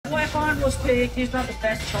Stefan was picked. He's not the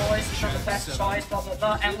best choice. He's not the best choice. Blah blah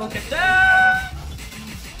blah. And look at that.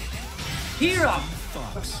 Heera.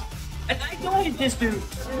 And I know this dude.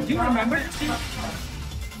 Do you remember this dude?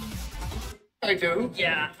 I do.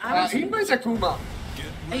 Yeah. He plays Akuma.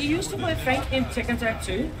 He used to play Frank in Tekken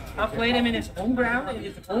 2. I played him in his own ground, in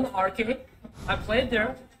his own arcade. I played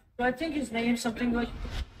there. So I think his name is something like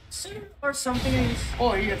Sim or something.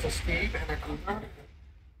 Oh, he has a Steve and Akuma.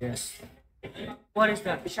 Yes. What is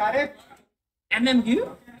that? Shot it?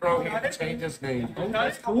 M.M.U? Bro, he changed his name. Oh,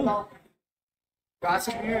 that's cool.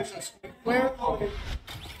 Casimir is a Steve player.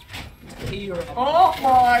 Heera. Oh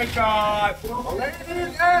my god!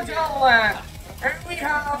 Ladies and gentlemen, here we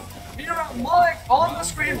have Heera Malik on the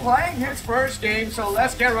screen playing his first game, so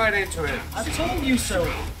let's get right into it. I told you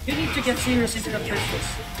so. You need to get serious into the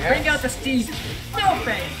business. Yeah. Bring out the Steve. No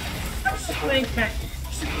fan. No playing fan.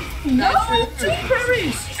 No two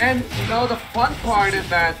berries. And you know the fun part is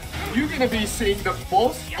that you're gonna be seeing the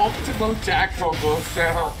most optimal Jack combos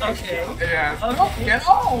now. Okay. Yeah. Okay. Get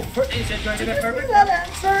off! Is it going to be perfect? That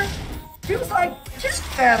answer feels like just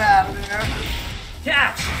that out of there.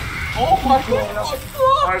 Catch. Oh my god!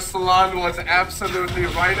 Arsalan was absolutely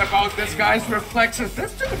right about this guy's reflexes.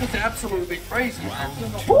 This dude is absolutely crazy.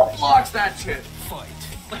 Who blocks that shit?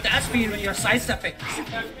 With that speed when you're sidestepping.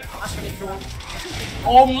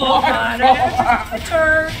 Oh my god! My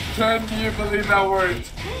turn. Can you believe that word?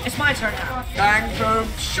 It's my turn now. Bang boom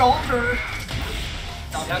shoulder.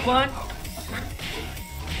 Not that one.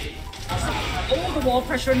 Oh, the wall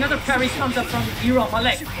pressure. Another parry comes up from Heera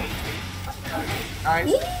Malik.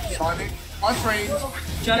 Nice. Sonic. Plus range.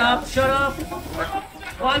 Shut up, shut up.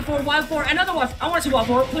 Wild 4, another one. I want to see Wild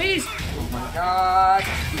 4, please. Oh my god.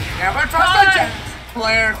 Never trust the Jack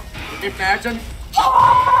player. Imagine.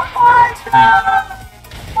 Oh my god!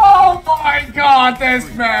 Oh my god, this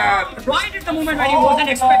man! Right at the moment when he wasn't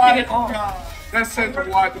expecting it all. This is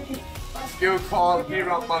what you call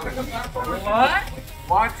Heera Malik. What?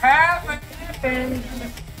 What happened?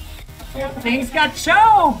 Things got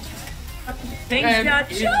choked. Things And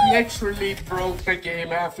got it choked. literally broke the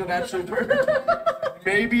game after that super.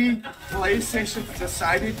 Maybe PlayStation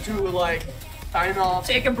decided to like sign off.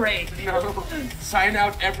 Take a break. No, sign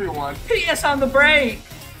out everyone. PS on the break.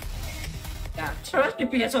 Yeah, trust me,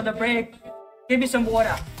 PS on the break. Give me some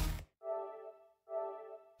water.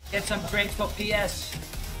 Get some drinks for PS.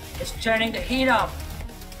 It's turning the heat up.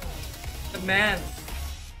 The man.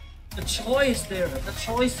 The choice there. The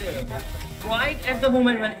choice there. Right at the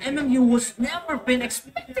moment when M.M.U was never been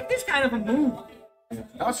expecting this kind of a move.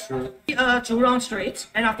 That's true. 2 rounds straight,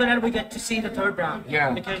 and after that we get to see the 3rd round.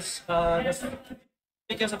 Yeah. Because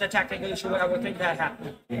of the technical issue, I would think that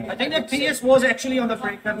happened. I think that PS was actually on the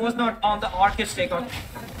break, that was not on the arcade stick.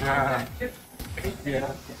 Yeah.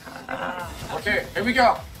 Yeah. Okay, here we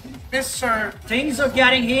go. Mr. Things are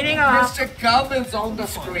getting heating up. Mr. Gum is on the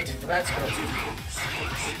screen. Let's go.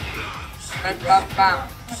 And bam, bam,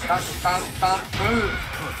 bam, bam, bam, boom.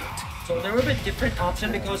 So there will be different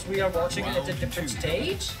option because we are watching it at a different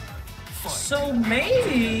stage. So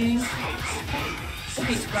maybe.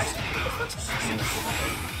 Okay, scratch.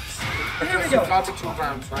 Here we go. Got the 2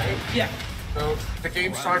 rounds, right? Yeah. So the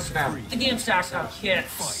game starts now. The game starts now.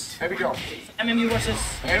 Yes. Here we go. M.M.U versus.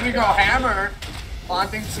 Here we go. Hammer.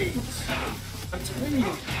 Planting seeds. I'm telling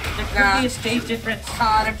you, there could be a stage difference.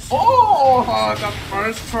 Got him. Oh, the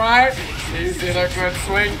first try. He's in a good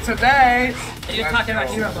swing today. You're talking about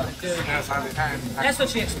Heera, but dude. Yes, That's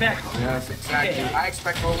what you expect. yes, exactly. Okay. I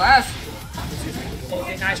expect no less.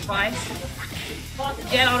 Okay, nice try.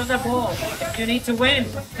 Get out of the ball. You need to win.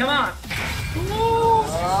 Come on.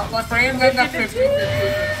 Let's frame them the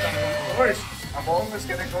 50-50. First, I'm always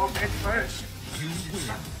gonna go mid first.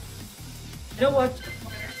 You know what?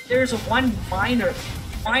 There's one minor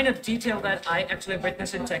detail that I actually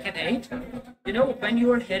witnessed in Tekken 8. You know, when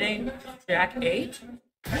you are hitting Jack 8,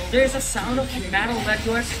 there's a sound of metal that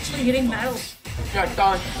you are actually hitting metal. Yeah,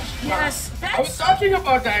 done. Yes, I was that's talking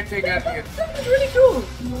about that thing at the end. really cool.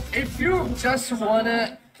 If you just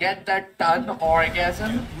wanna get that done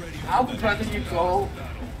orgasm, I would rather you go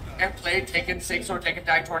and play Tekken 6 or Tekken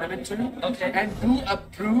Tag Tournament 2 Okay. and do a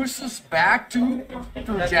Bruce's back to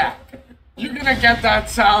Jack. You're gonna get that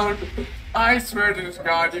sound. I swear to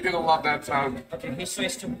God, you're gonna love that sound. Okay, he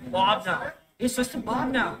switched to Bob now. He switched to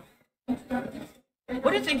Bob now.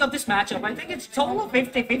 What do you think of this matchup? I think it's total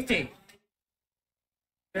 50-50.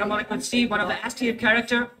 You know, Malik could see one of the S-tier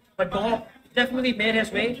character, but Bob definitely made his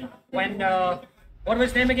way when, what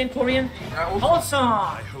was his name again, Korean?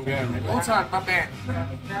 Olson! Yeah, hold on, my man.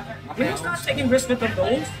 He was not taking risks with the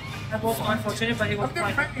goals. That was unfortunate, but he was They're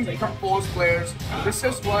fine. very composed players. This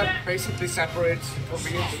is what basically separates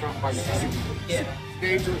Koreans from Pakistanis. Yeah.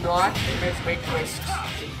 They do not make risks,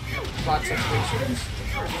 concentrations,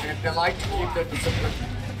 and they like to keep their discipline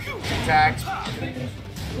intact.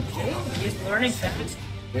 Okay, he's learning fast.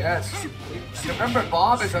 Yes. Remember,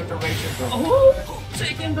 Bob is underrated, bro. Oh,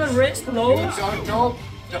 taking the wrist low. You don't know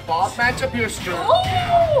the Bob matchup here, strong.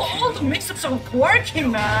 Oh, all the mix-ups are working,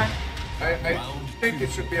 man. I think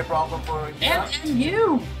it should be a problem for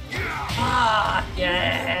M.M.U. Ah,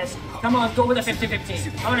 yes. Come on, go with a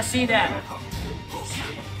 50-50. I want to see that.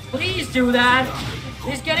 Please do that.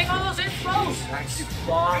 He's getting all those inflows. Nice.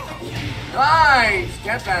 Block. Nice!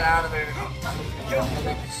 Get that out of there.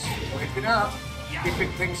 Malik's waking up.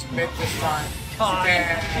 Keeping things mid this time. Oh,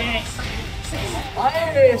 Yeah. yes.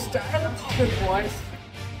 Hey, stand good boys.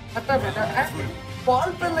 पता है ना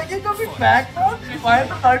ball पे लगे कभी background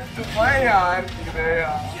rewind हट चुका है यार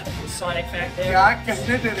Sonic fact there. क्या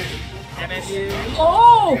कहने दे रहे M.M.U.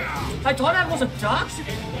 Oh! I thought that was a duck.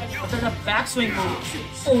 But there's a backswing move.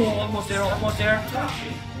 Oh, almost there, almost there.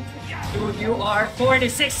 Dude, you are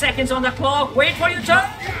 46 seconds on the clock. Wait for your turn.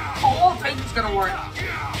 whole thing's gonna work.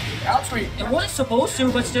 Outsweep. It wasn't supposed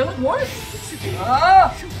to, but still it worked.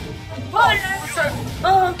 Ah!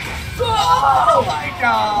 Oh my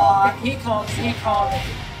god! He called, he called.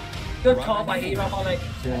 Good call by Heera, Malik.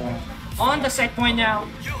 Yeah. On the set point now.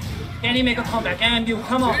 Can he make a comeback? M.M.U,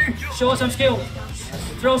 come on. Show us some skill.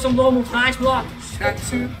 Throw some low moves. Nice block.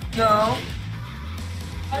 That's it. No.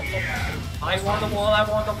 I want the wall, I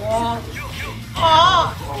want the wall.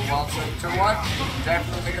 Ah! Oh, well, so 2-1.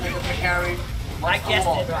 Definitely gonna get the carry. I guessed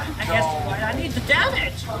it right. I guessed it right. I need the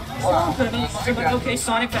damage. Oh, could have been, but okay,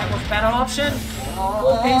 Sonic that was better option.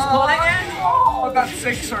 Okay, he's calling in. Oh, that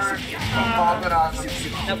sixer.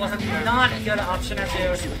 That was not a good option at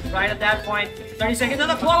there. Right at that point. 30 seconds on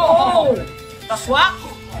the clock. Oh! The swap.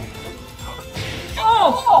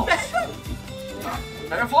 Oh!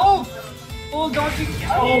 Better fold. Oh, dodgy.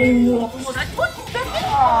 Oh, was that good?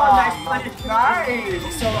 Oh, nice punish. Nice.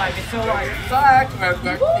 It's so light, it's so light.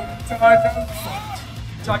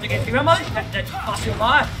 Charge against Heera, Malik. That costs you a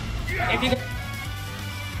lot. If you can...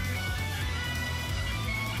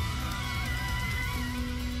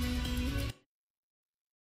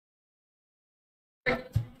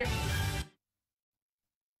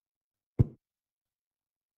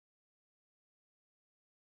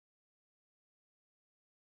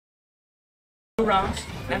 rounds,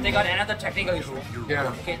 and they got another technical issue.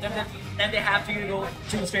 Yeah. Okay, then they have to go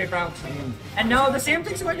 2 straight rounds. And now the same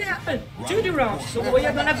thing's going to happen. 2 rounds. So we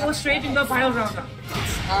are gonna go straight into the final round now.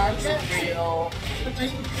 Unreal.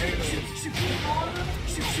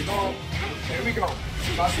 Here we go.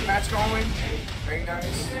 Lots of match going. Very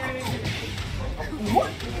nice.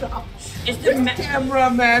 What the? Is the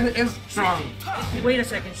Cameraman is drunk. Wait a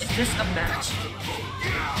second. Is this a match?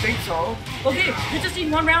 I think so. Okay, you just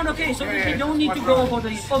need 1 round. Okay, so Yeah, we don't need to one go round. for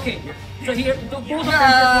these. Okay, so here both of them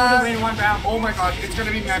are going to win 1 round. Oh my god, it's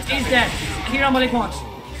gonna be match. He's dead. Heera, Malik wants.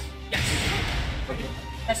 Yes.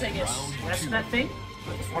 Yes, I guess. That's that thing.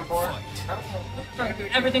 One more.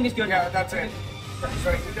 Everything is good. Yeah, that's it. So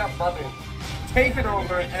you got Mother. Take it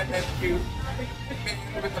over and then you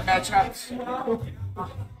with the matchups.